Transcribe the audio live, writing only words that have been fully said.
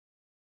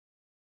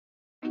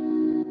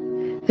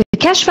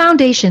Kesh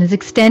Foundation is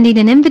extending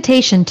an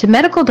invitation to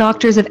medical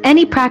doctors of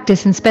any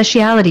practice and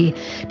specialty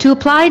to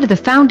apply to the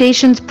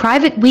Foundation's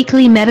private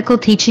weekly medical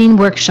teaching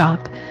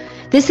workshop.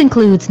 This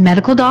includes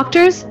medical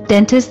doctors,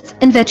 dentists,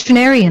 and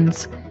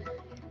veterinarians.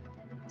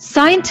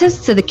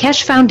 Scientists of the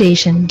Kesh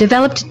Foundation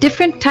developed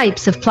different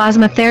types of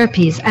plasma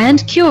therapies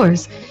and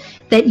cures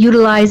that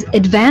utilize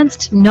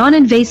advanced,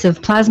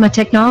 non-invasive plasma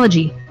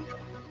technology.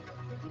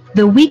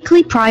 The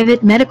weekly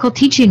private medical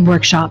teaching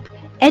workshop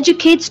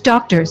educates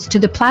doctors to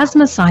the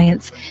plasma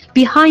science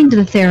behind the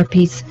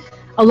therapies,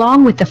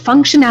 along with the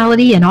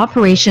functionality and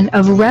operation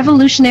of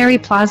revolutionary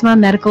plasma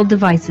medical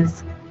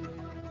devices.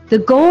 The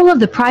goal of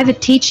the private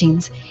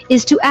teachings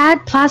is to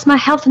add plasma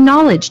health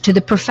knowledge to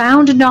the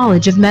profound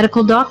knowledge of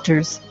medical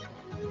doctors.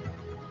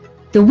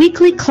 The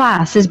weekly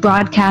class is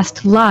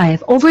broadcast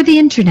live over the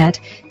internet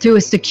through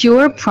a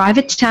secure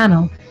private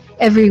channel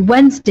every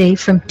Wednesday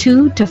from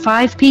 2 to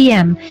 5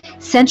 p.m.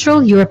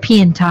 Central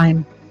European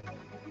Time.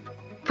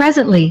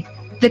 Presently,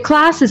 the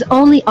class is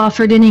only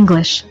offered in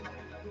English.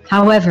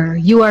 However,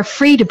 you are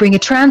free to bring a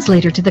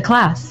translator to the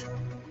class.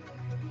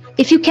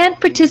 If you can't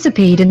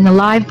participate in the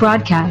live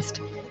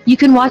broadcast, you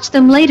can watch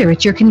them later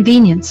at your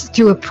convenience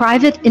through a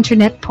private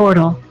internet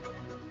portal.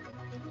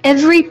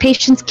 Every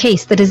patient's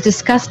case that is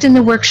discussed in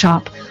the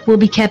workshop will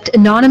be kept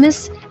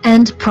anonymous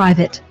and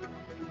private.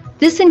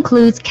 This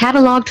includes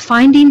cataloged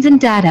findings and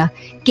data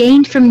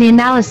gained from the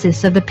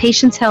analysis of the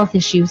patient's health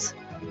issues.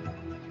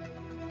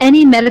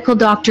 Any medical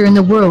doctor in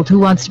the world who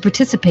wants to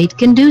participate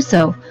can do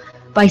so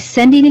by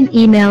sending an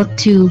email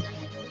to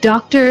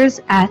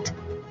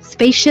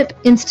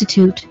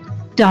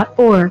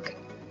doctors@spaceshipinstitute.org.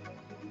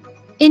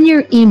 In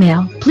your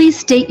email, please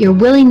state your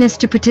willingness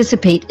to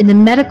participate in the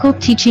medical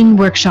teaching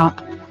workshop.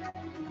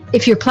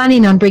 If you're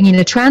planning on bringing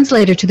a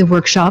translator to the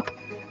workshop,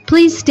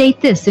 please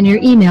state this in your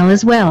email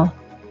as well.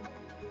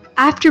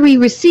 After we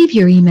receive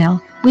your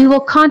email, we will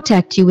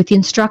contact you with the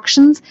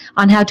instructions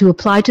on how to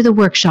apply to the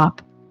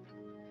workshop.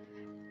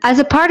 As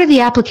a part of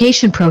the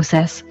application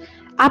process,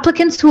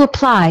 applicants who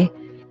apply,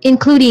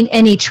 including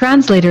any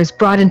translators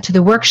brought into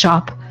the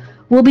workshop,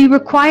 will be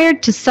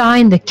required to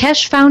sign the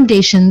Kesh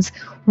Foundation's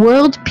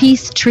World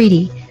Peace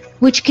Treaty,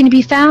 which can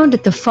be found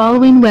at the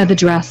following web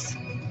address.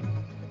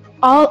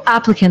 All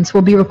applicants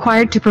will be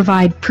required to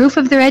provide proof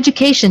of their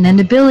education and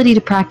ability to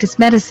practice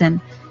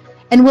medicine,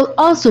 and will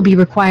also be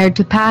required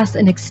to pass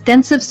an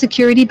extensive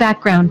security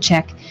background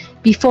check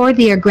before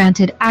they are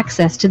granted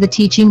access to the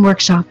teaching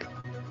workshop.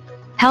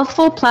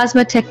 Healthful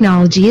plasma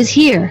technology is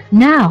here,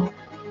 now,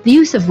 the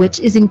use of which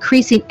is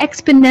increasing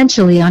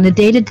exponentially on a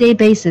day-to-day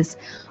basis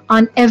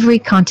on every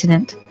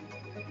continent.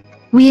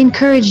 We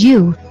encourage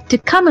you to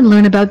come and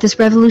learn about this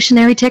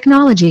revolutionary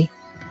technology.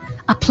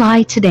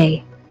 Apply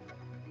today.